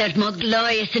never felt more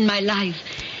glorious in my life.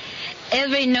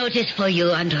 Every note is for you,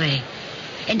 Andre.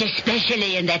 And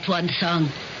especially in that one song.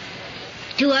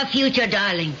 To our future,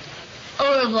 darling.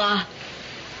 Au revoir.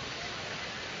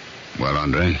 Well,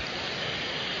 Andre,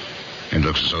 it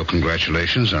looks as though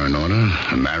congratulations are in order.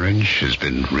 A marriage has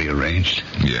been rearranged.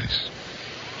 Yes.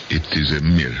 It is a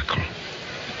miracle.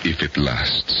 If it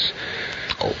lasts.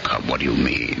 Oh, come, what do you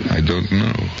mean? I don't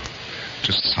know.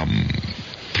 Just some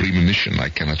premonition I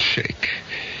cannot shake.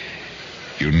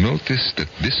 You'll notice that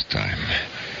this time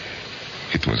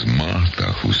it was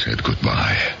Martha who said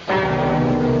goodbye.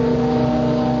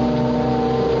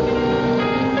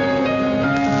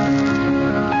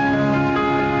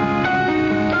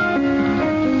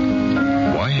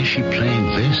 she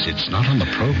playing this? It's not on the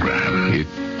program. It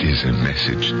is a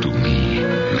message to me.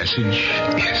 Message?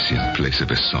 Yes, in place of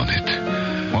a sonnet.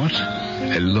 What?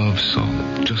 A love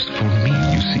song, just for me,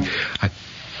 you see.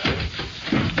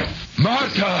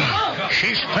 Martha!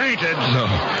 She's fainted.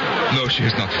 No, she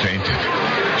has not fainted.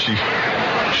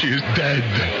 She is dead.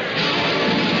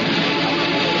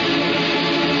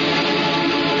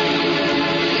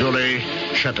 Julie,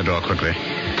 shut the door quickly.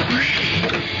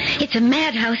 It's a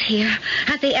madhouse here.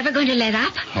 Aren't they ever going to let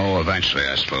up? Oh, eventually,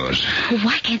 I suppose.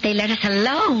 Why can't they let us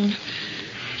alone?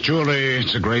 Julie,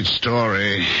 it's a great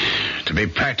story. To be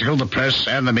practical, the press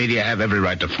and the media have every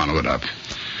right to follow it up.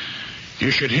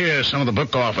 You should hear some of the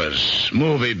book offers,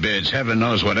 movie bids, heaven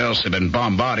knows what else they've been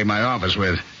bombarding my office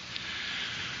with.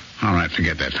 All right,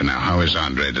 forget that for now. How is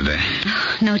Andre today?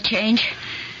 No change.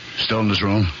 Still in his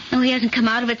room? No, he hasn't come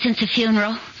out of it since the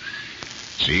funeral.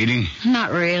 Is he eating?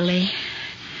 Not really.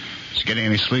 Is he getting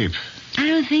any sleep? I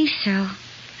don't think so.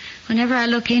 Whenever I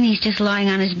look in, he's just lying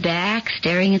on his back,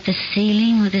 staring at the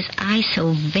ceiling with his eyes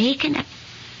so vacant.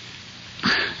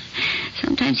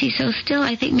 Sometimes he's so still,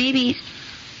 I think maybe he's...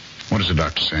 What does the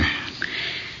doctor say?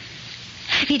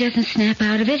 If he doesn't snap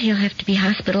out of it, he'll have to be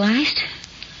hospitalized.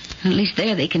 At least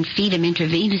there they can feed him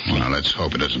intravenously. Well, let's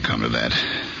hope it doesn't come to that.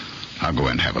 I'll go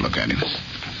in and have a look at him.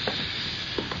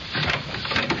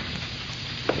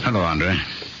 Hello, Andre.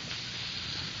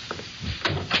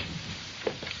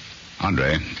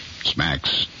 Andre, it's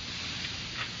Max.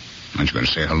 Aren't you going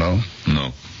to say hello?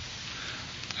 No.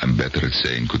 I'm better at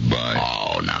saying goodbye.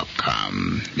 Oh, now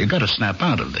come. You got to snap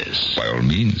out of this. By all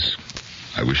means.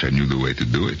 I wish I knew the way to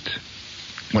do it.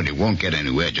 Well, you won't get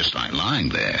anywhere just by lying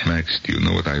there. Max, do you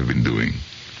know what I have been doing?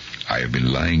 I have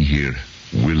been lying here,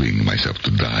 willing myself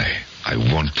to die. I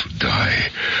want to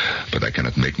die, but I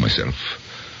cannot make myself.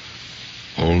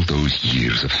 All those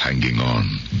years of hanging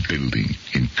on, building,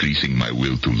 increasing my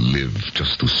will to live,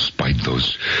 just to spite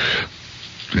those...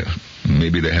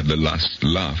 Maybe they had the last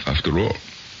laugh after all.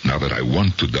 Now that I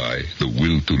want to die, the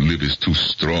will to live is too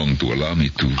strong to allow me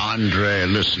to... Andre,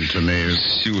 listen to me.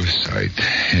 Suicide.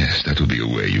 Yes, that would be a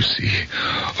way, you see.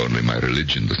 Only my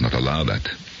religion does not allow that.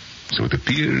 So it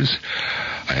appears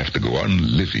I have to go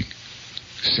on living,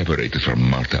 separated from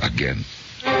Martha again.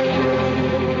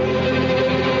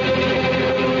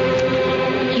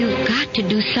 You've got to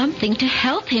do something to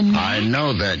help him. I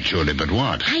know that, Julie, but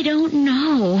what? I don't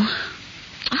know.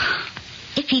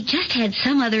 If he just had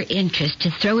some other interest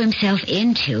to throw himself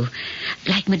into,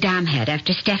 like Madame had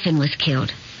after Stefan was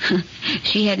killed.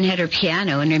 She hadn't had her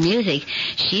piano and her music.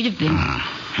 She'd have been...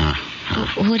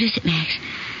 What is it, Max?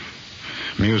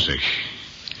 Music.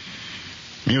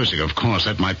 Music, of course.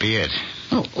 That might be it.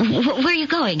 Oh, where are you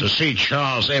going? To see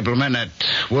Charles Abelman at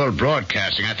World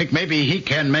Broadcasting. I think maybe he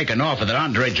can make an offer that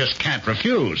Andre just can't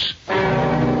refuse.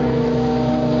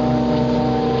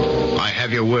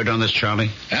 Have your word on this,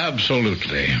 Charlie?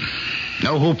 Absolutely.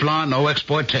 No hoopla, no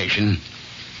exploitation.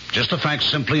 Just the facts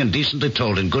simply and decently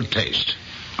told in good taste.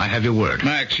 I have your word.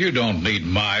 Max, you don't need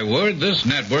my word. This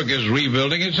network is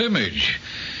rebuilding its image.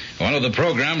 One of the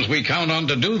programs we count on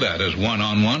to do that is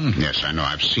one-on-one. Yes, I know.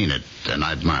 I've seen it, and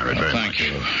I admire it very much. Thank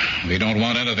you. We don't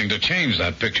want anything to change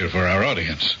that picture for our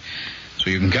audience.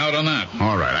 So you can count on that.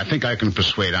 All right. I think I can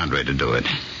persuade Andre to do it.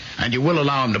 And you will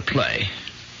allow him to play.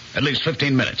 At least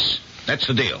 15 minutes. That's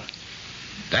the deal.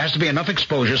 There has to be enough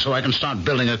exposure so I can start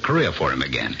building a career for him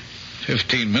again.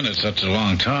 15 minutes, that's a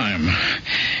long time.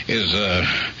 Is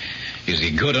he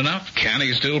good enough? Can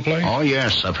he still play? Oh,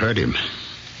 yes, I've heard him.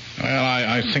 Well,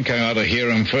 I think I ought to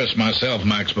hear him first myself,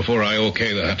 Max, before I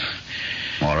okay that.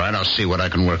 All right, I'll see what I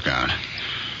can work out.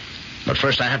 But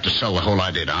first I have to sell the whole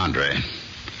idea to Andre.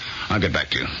 I'll get back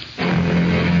to you.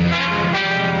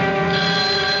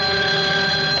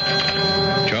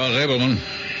 Charles Abelman.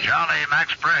 Charlie,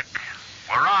 Max Brick.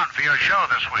 We're on for your show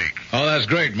this week. Oh, that's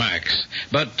great, Max.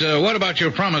 But what about your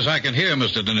promise I can hear,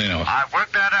 Mr. Danino? I've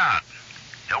worked that out.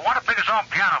 You'll want to pick his own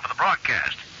piano for the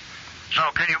broadcast. So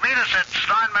can you meet us at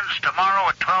Steinman's tomorrow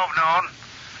at 12 noon?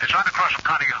 It's right across from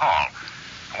Carnegie Hall.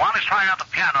 While he's trying out the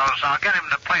pianos, I'll get him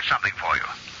to play something for you.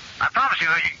 I promise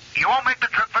you won't make the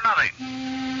trip for nothing.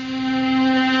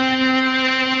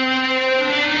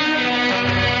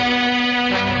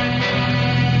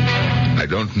 I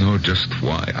don't know just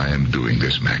why I am doing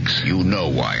this, Max. You know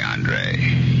why, Andre.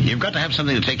 You've got to have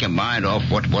something to take your mind off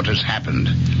what has happened.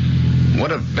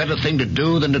 What a better thing to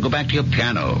do than to go back to your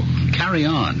piano. Carry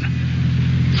on.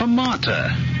 For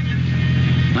Martha.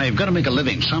 Now, you've got to make a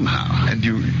living somehow. And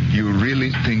you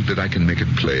really think that I can make it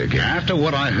play again? After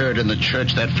what I heard in the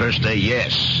church that first day,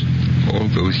 yes. All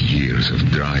those years of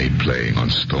dry playing on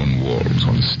stone walls,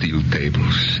 on steel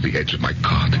tables, the edge of my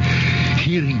cot.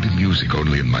 hearing the music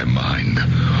only in my mind.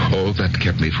 All that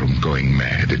kept me from going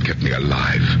mad. It kept me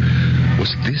alive.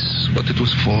 Was this what it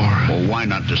was for? Well, why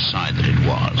not decide that it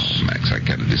was? Max, I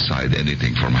can't decide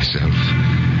anything for myself.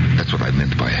 That's what I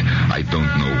meant by I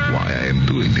don't know why I am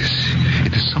doing this.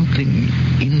 It is something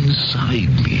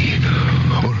inside me,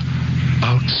 or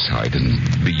outside and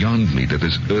beyond me, that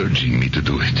is urging me to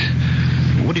do it.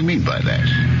 What do you mean by that?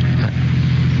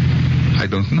 I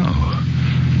don't know.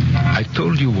 I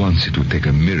told you once it would take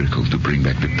a miracle to bring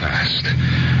back the past.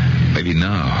 Maybe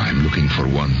now I'm looking for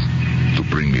one to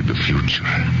bring me the future.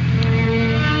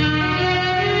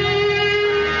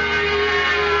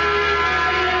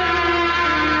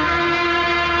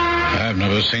 I've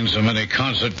never seen so many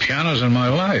concert pianos in my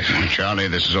life. Charlie,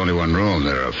 this is only one room.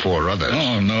 There are 4 others.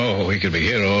 Oh, no, we could be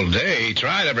here all day. He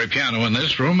tried every piano in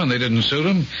this room, and they didn't suit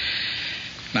him.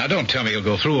 Now, don't tell me you'll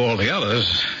go through all the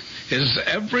others. Is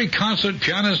every concert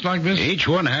pianist like this? Each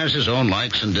one has his own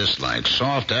likes and dislikes.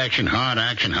 Soft action, hard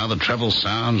action, how the treble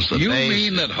sounds, the You bass.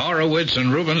 mean that Horowitz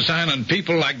and Rubinstein and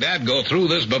people like that go through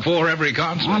this before every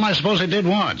concert? Well, I suppose they did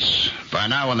once. By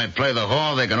now, when they play the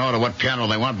hall, they can order what piano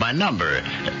they want by number.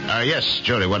 Yes,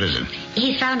 Julie, what is it?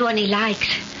 He found one he likes.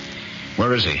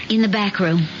 Where is he? In the back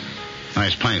room. Oh,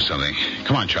 he's playing something.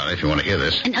 Come on, Charlie, if you want to hear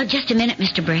this. And, just a minute,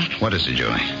 Mr. Breck. What is it,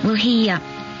 Julie? Well,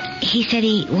 he said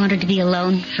he wanted to be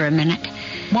alone for a minute.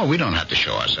 Well, we don't have to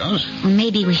show ourselves. Well,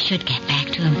 maybe we should get back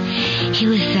to him. He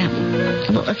was,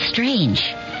 strange.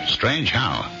 Strange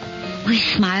how? Well, he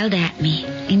smiled at me,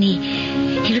 and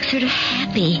he looked sort of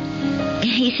happy. And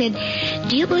he said,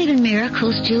 "Do you believe in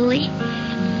miracles, Julie?"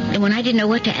 And when I didn't know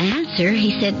what to answer,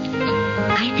 he said,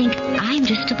 "I think I'm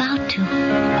just about to."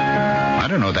 I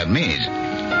don't know what that means.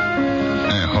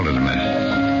 Hold it a minute.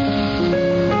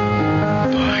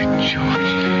 By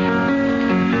George.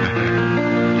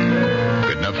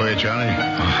 Good enough for you, Charlie?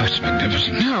 Oh, that's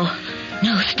magnificent.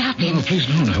 No, stop him. Oh, please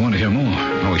don't. I want to hear more.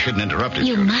 Oh, we shouldn't interrupt it.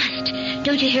 You must.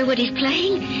 Don't you hear what he's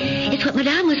playing? It's what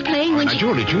Madame was playing when she...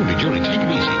 Julie, take it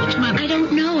easy. What's the matter? I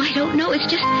don't know. It's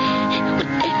just...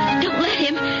 Don't let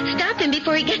him. Stop him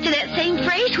before he gets to that same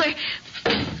phrase where...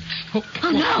 Oh,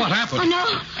 no. What happened? Oh,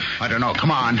 no. I don't know. Come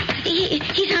on.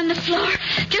 He's on the floor,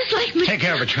 just like... Take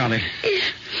care of it, Charlie.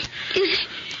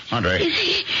 Andre. Is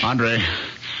he... Andre,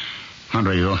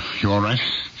 you all right?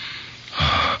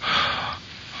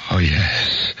 Oh,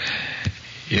 yes.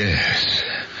 Yes.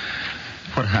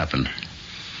 What happened?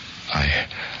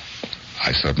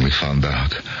 I suddenly found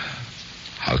out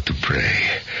how to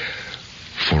pray.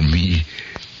 For me,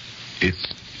 it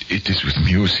is with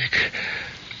music.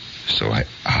 So I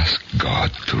asked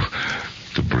God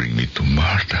to bring me to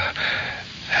Martha.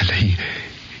 And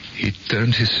he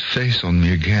turned his face on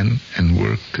me again and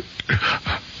worked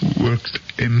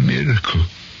a miracle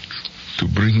to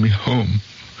bring me home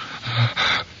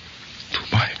to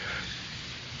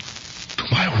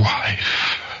my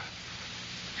wife.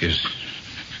 Is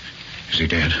he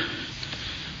dead?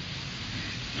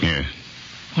 Yeah.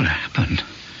 What happened?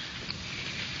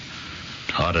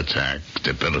 Heart attack,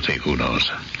 debility, who knows?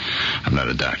 I'm not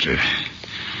a doctor.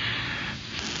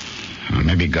 Well,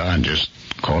 maybe God just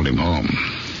called him home.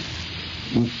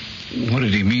 What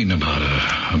did he mean about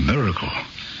a miracle?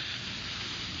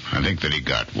 I think that he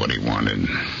got what he wanted.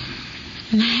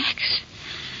 Max?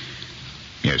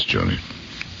 Yes, Julie?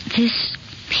 This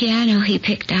piano he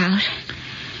picked out.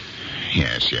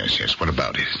 Yes. What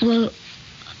about it? Well,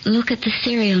 look at the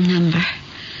serial number.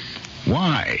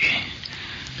 Why?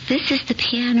 This is the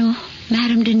piano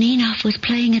Madame Deninoff was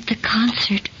playing at the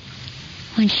concert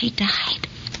when she died.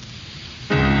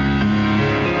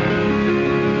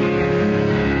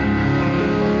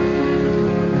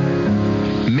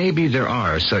 Maybe there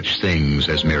are such things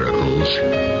as miracles.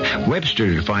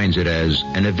 Webster defines it as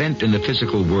an event in the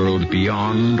physical world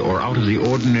beyond or out of the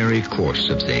ordinary course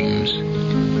of things.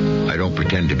 I don't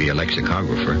pretend to be a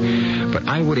lexicographer, but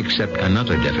I would accept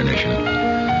another definition.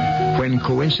 When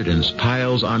coincidence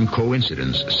piles on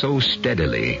coincidence so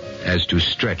steadily as to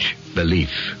stretch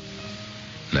belief.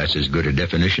 That's as good a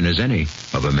definition as any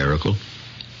of a miracle.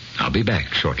 I'll be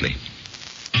back shortly.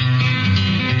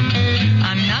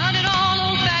 I'm not at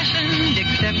all old-fashioned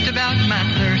except about my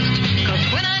thirst. 'Cause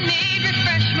when I need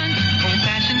refreshment,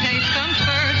 old-fashioned taste comes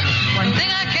first. One thing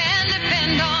I can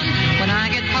depend on when I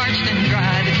get parched and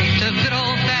dry, the taste of good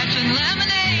old-fashioned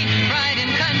lemonade right in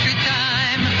country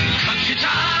time. Country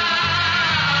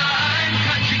time,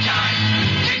 country time.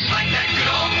 Tastes like that good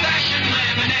old-fashioned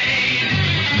lemonade.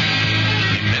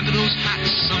 Remember those hot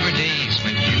summer days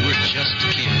when you were just a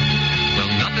kid? Well,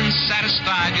 nothing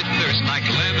satisfied your thirst like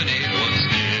lemonade once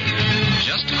did.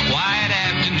 Just a quiet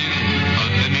afternoon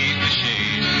underneath the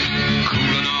shade,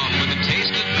 cooling off with a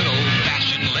taste of good old-fashioned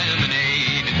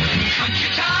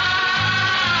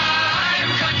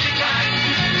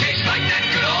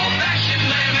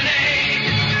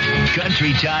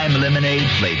Country Time Lemonade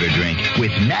flavor drink with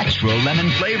natural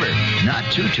lemon flavor. Not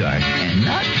too tart and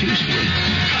not too sweet.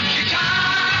 Country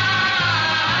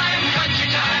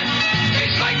time,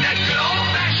 tastes like that good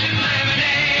old-fashioned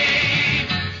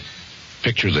lemonade.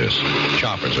 Picture this.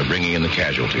 Choppers are bringing in the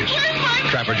casualties.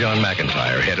 Trapper John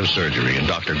McIntyre, head of surgery, and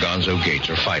Dr. Gonzo Gates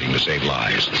are fighting to save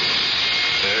lives.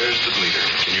 There's the bleeder.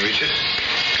 Can you reach it?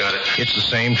 Got it. It's the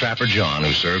same Trapper John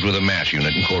who served with a MASH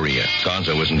unit in Korea.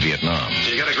 Gonzo was in Vietnam.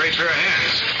 You got a great pair of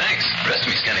hands. Thanks. The rest of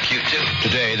me's kind of cute, too.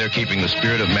 Today, they're keeping the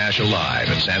spirit of MASH alive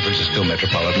at San Francisco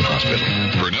Metropolitan Hospital.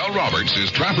 Burnell Roberts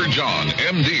is Trapper John,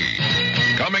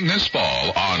 M.D. Coming this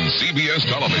fall on CBS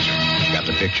television. Got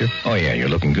the picture? Oh, yeah, you're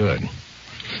looking good.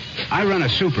 I run a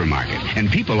supermarket, and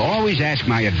people always ask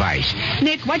my advice.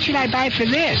 Nick, what should I buy for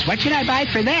this? What should I buy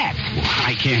for that? Well,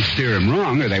 I can't steer them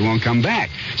wrong, or they won't come back.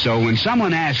 So when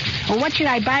someone asks, well, what should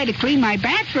I buy to clean my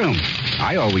bathroom?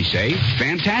 I always say,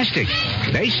 fantastic.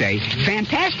 They say,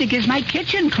 fantastic is my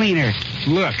kitchen cleaner.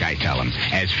 Look, I tell them,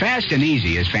 as fast and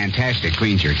easy as Fantastic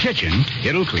cleans your kitchen,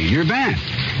 it'll clean your bath.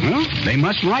 Well, they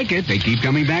must like it. They keep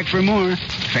coming back for more.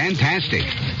 Fantastic.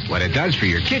 What it does for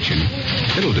your kitchen,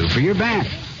 it'll do for your bath.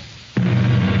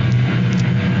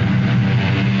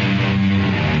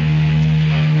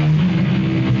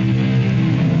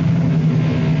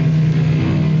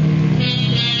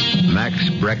 Max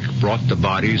Breck brought the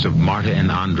bodies of Marta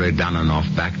and Andrei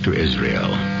Dananoff back to Israel,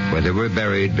 where they were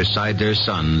buried beside their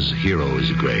son's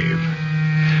hero's grave.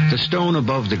 The stone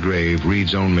above the grave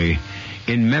reads only,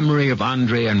 "In memory of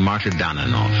Andrei and Marta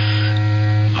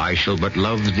Dananoff, I shall but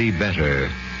love thee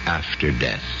better after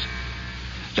death."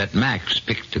 That Max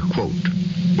picked the quote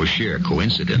was sheer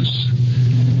coincidence.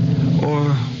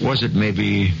 Or was it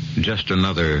maybe just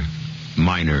another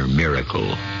minor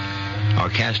miracle? Our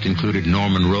cast included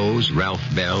Norman Rose, Ralph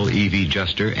Bell, Evie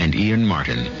Juster, and Ian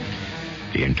Martin.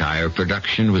 The entire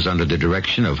production was under the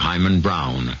direction of Hyman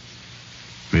Brown.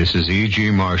 This is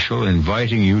E.G. Marshall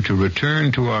inviting you to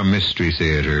return to our Mystery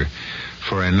Theater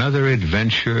for another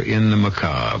adventure in the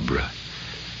macabre.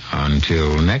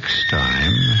 Until next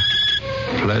time,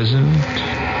 pleasant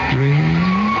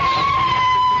dreams.